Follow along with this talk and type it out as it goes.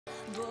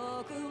And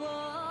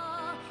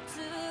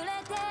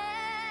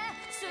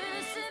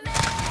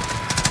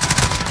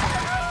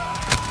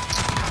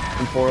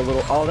for a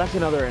little. Oh, that's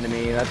another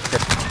enemy. That's.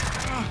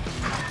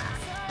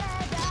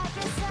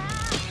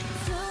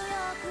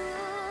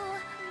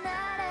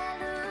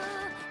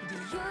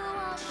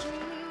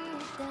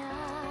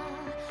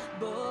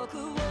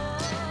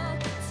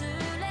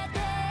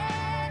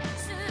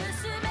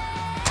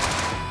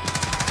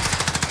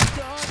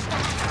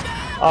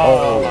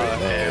 Oh,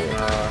 man.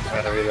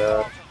 Gotta be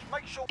that.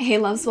 Hey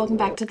loves, welcome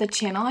back to the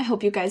channel. I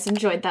hope you guys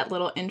enjoyed that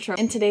little intro.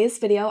 In today's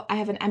video, I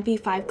have an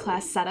MP5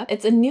 Class Setup.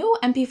 It's a new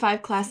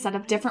MP5 Class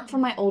Setup, different from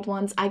my old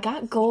ones. I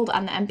got gold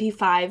on the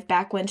MP5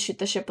 back when Shoot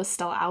the Ship was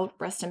still out.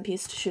 Rest in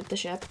peace to Shoot the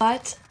Ship.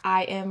 But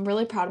I am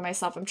really proud of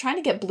myself. I'm trying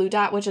to get blue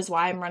dot, which is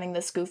why I'm running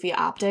this goofy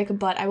optic,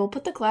 but I will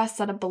put the Class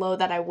Setup below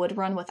that I would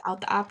run without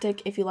the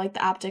optic. If you like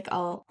the optic,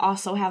 I'll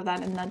also have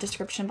that in the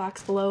description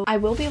box below. I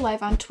will be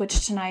live on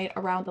Twitch tonight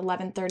around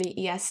 11:30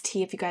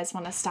 EST. If you guys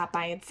want to stop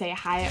by and say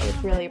hi, I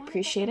would really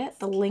appreciate it.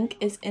 The link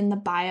is in the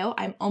bio.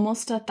 I'm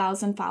almost to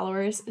 1,000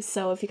 followers,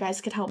 so if you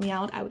guys could help me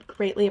out, I would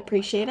greatly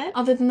appreciate it.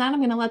 Other than that,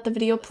 I'm gonna let the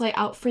video play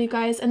out for you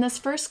guys. In this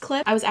first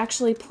clip, I was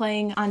actually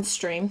playing on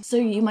stream, so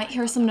you might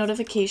hear some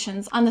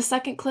notifications. On the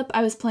second clip,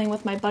 I was playing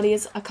with my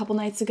buddies a couple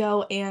nights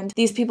ago, and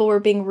these people were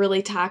being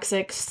really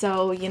toxic,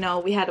 so, you know,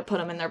 we had to put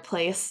them in their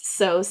place,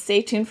 so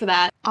stay tuned for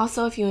that.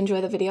 Also, if you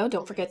enjoy the video,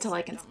 don't forget to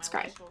like and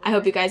subscribe. I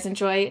hope you guys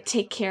enjoy,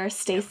 take care,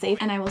 stay safe,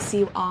 and I will see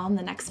you all in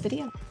the next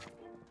video.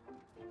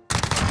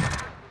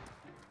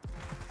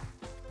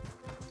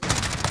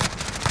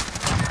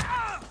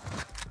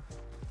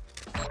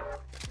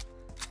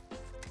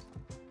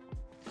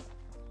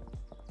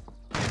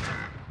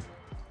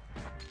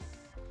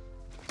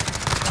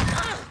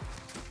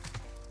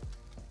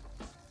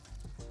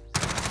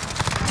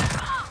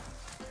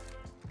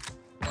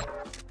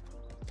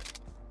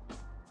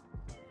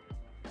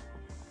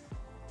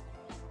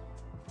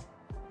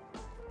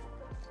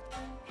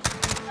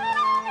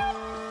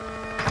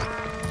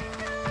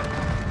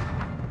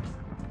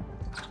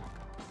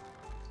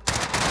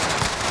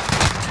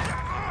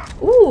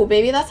 Ooh,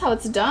 baby, that's how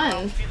it's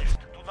done.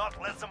 Do not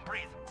let them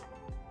breathe.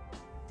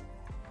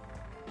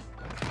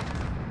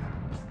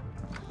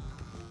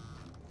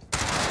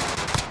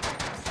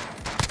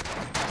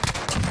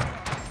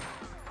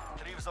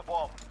 Retrieve the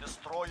bomb.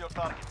 Destroy your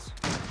targets.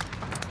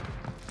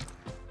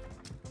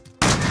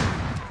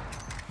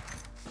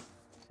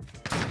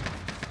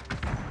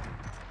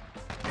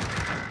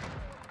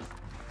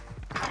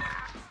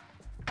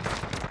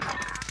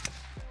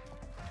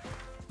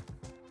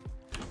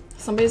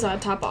 Somebody's on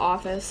top of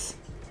office.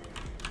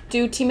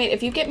 Dude, teammate,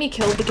 if you get me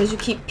killed because you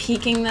keep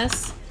peeking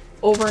this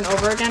over and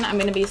over again, I'm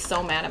gonna be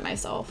so mad at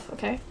myself,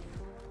 okay?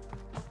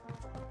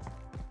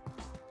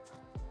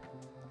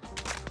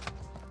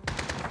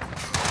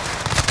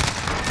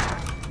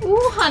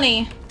 Ooh,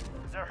 honey.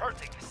 They're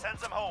hurting. Send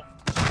them home.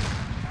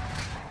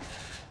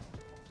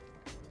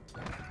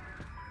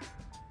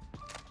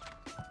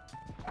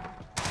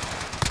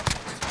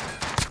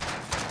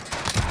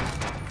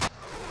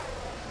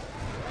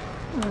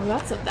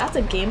 That's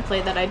a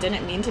gameplay that I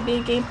didn't mean to be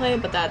a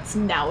gameplay, but that's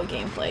now a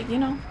gameplay, you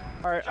know?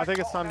 Alright, I think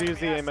it's time to use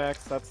the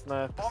AMX. That's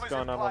next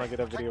gun I want to get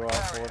a video out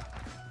for.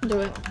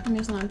 Do it. I'm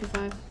using the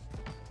MP5.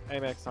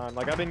 AMX time.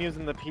 Like, I've been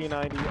using the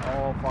P90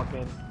 all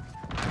fucking...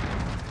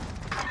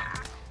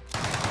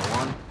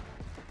 One.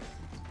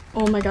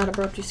 Oh my god,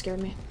 abrupt, you scared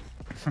me.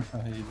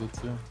 You did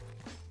too.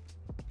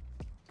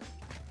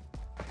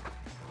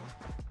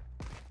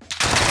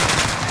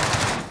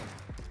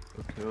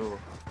 Good kill.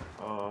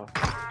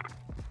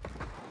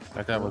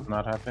 That guy was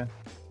not happy.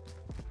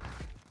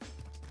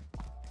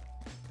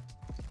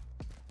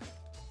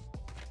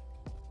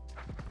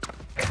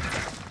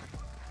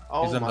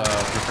 Oh, he's in the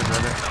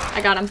refrigerator.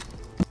 I got him.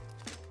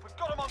 We've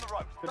got him on the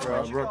rope. Good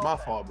job. bro, my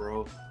fault,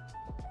 bro.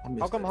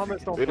 How come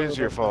hummus don't It play is with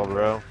your us? fault,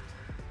 bro.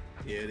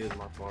 Yeah, it is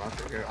my fault.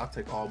 I'll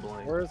take all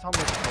blame. Where is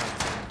hummus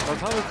from? Does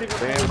hummus even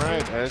Damn play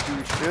right, as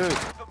you should.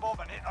 Move the bomb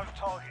and hit those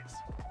targets.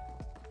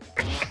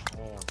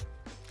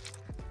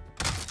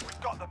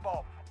 We've got the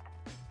bomb.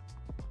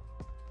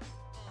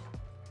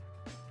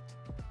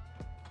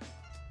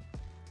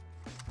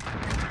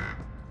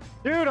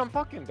 Dude, I'm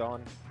fucking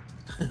done.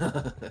 Is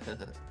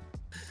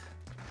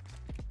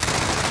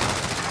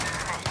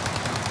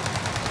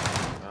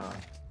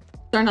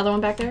there another one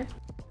back there?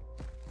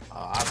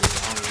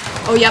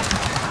 Oh, yep.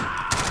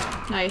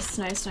 Nice,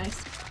 nice,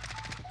 nice.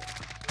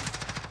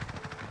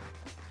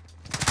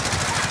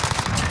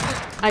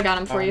 I got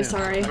him for you,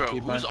 sorry.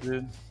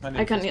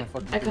 I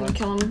couldn't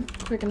kill him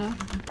quick enough.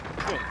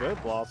 Doing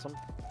good, Blossom.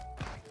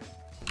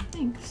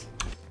 Thanks.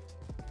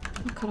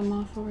 I'll cut him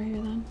off over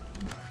here then.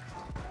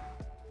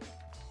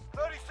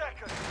 30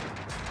 seconds.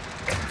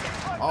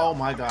 Oh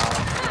my god.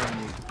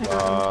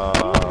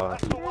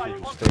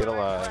 You stayed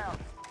alive.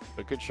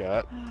 A good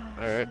shot.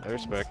 Alright, I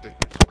respect it.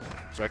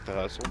 Respect the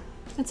hustle.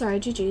 It's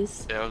alright,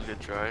 GG's. Yeah, that was a good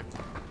try.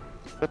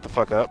 Shut the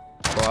fuck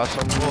up.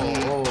 Blossom.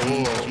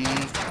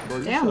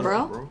 Bro, Damn,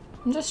 bro.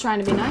 I'm just trying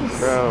to be nice.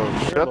 Bro,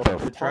 shut the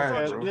Fuck fuck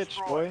ass up.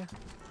 bitch, boy.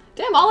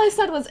 Damn, all I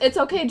said was it's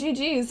okay,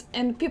 GG's,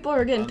 and people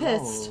are getting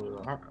pissed.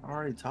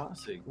 Already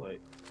toxic,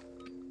 like.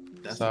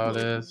 That's how it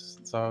is.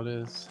 That's how it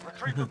is.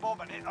 Retrieve the bomb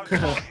and hit those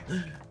targets.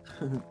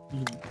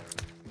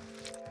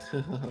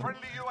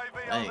 Friendly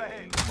UAV Hey,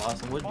 overhead.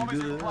 Blossym, what'd Bomb you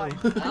is do in to play.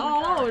 them? I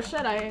don't know,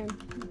 shit, I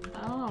don't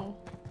know.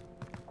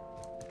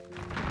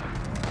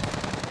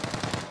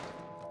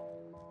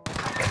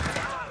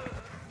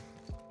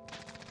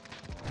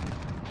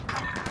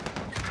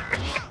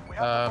 We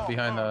have the bomb.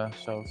 Behind the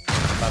shelves,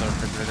 by the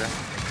refrigerator.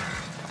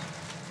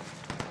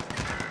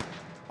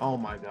 Oh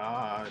my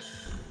gosh.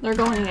 They're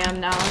going ham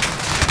now.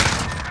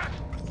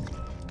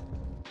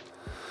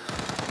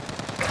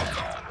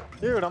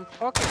 Dude, I'm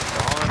fucking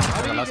gone.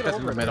 How do you Let's get get to over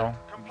the there? middle.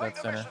 Complete That's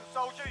the center. mission,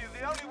 soldier.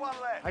 You're the only one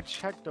left. I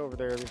checked over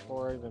there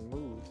before I even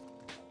moved.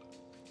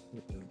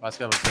 Let's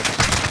go. Let's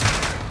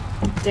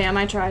go. Damn,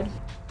 I tried.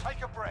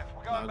 Take a breath.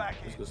 We're going back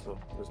Let's in. go still.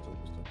 Let's go.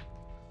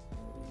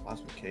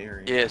 Blossym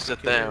carrying. Yeah,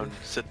 sit down.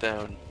 Sit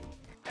down.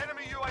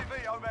 Enemy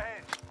UAV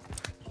overhead.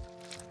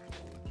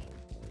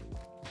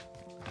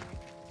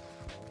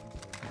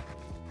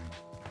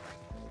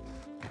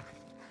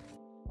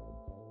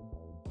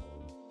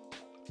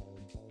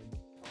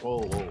 Whoa,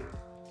 whoa.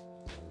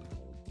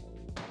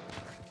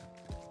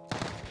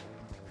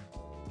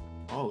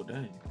 Oh,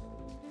 dang.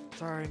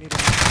 Sorry, I need to.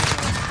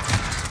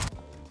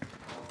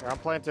 Here, I'm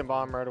planting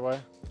bomb right away.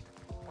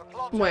 We're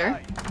planting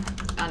Where?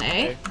 A. On A?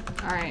 A.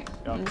 Alright,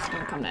 I'm Yep. just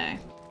gonna come to A.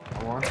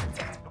 Come on. The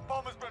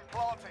bomb has been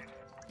planted.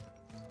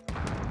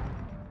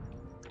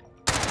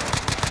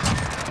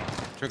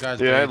 Two guys.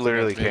 Dude, I B, two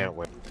literally guys B. can't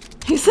win.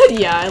 He said,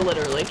 yeah, I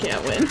literally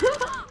can't win.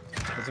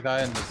 There's a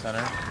guy in the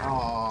center.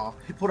 Oh,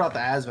 he pulled out the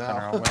as Center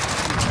valve. hallway.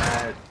 He's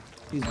mad.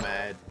 He's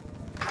mad.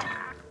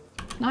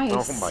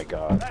 Nice. Oh my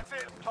god. That's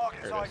it.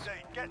 Target's ID.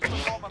 Get to the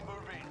bomb and move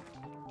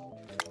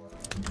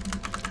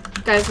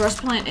in. Guys, rush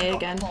plant A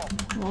again.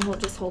 We'll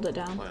just hold it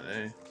down. Plan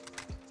A.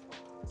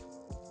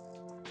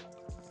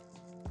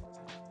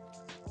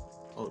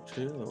 Oh,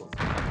 chill.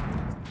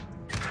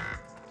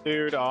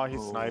 Dude, oh, he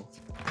Oh. sniped.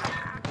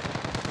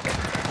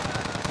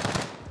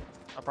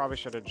 I probably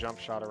should have jump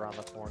shot around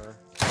the corner.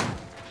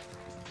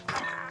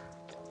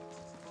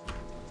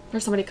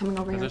 There's somebody coming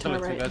over here There's to our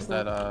only two right. guys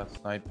that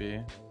snipe B.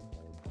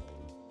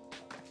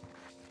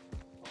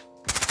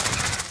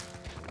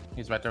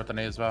 He's right there with the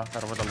nade as well.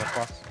 Right over the left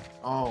box.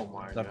 Oh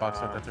my That god. box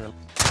right there too.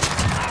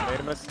 Made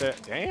a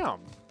mistake. Damn.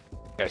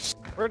 Yes.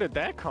 Where did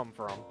that come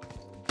from?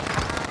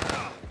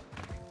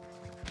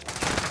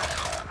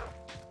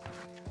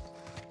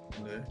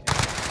 Okay.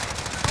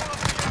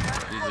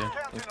 Easy.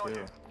 Let's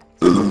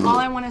go. All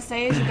I want to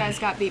say is you guys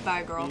got beat by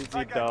a girl. Easy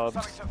Okay, dubs.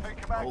 something to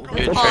think about. Oh.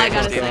 That's all I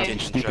gotta Stay in the say. kitchen,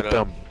 Stupid shut up.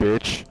 dumb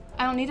bitch.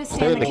 I don't need to Stay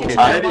stay in the in the kitchen.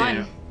 kitchen. I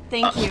won.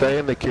 Thank you. Stay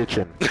in the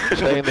kitchen.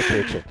 Stay in the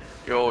kitchen.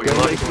 Yo, Go you're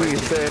lucky make me we a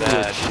did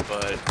that, sandwich.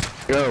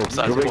 but Go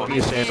Besides make what? me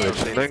a sandwich.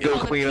 It's Then go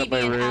called a clean up my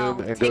PB&L. room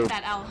and Take go.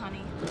 that L, honey.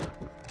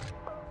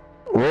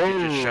 Whoa.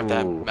 you just shove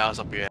that mouse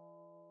up your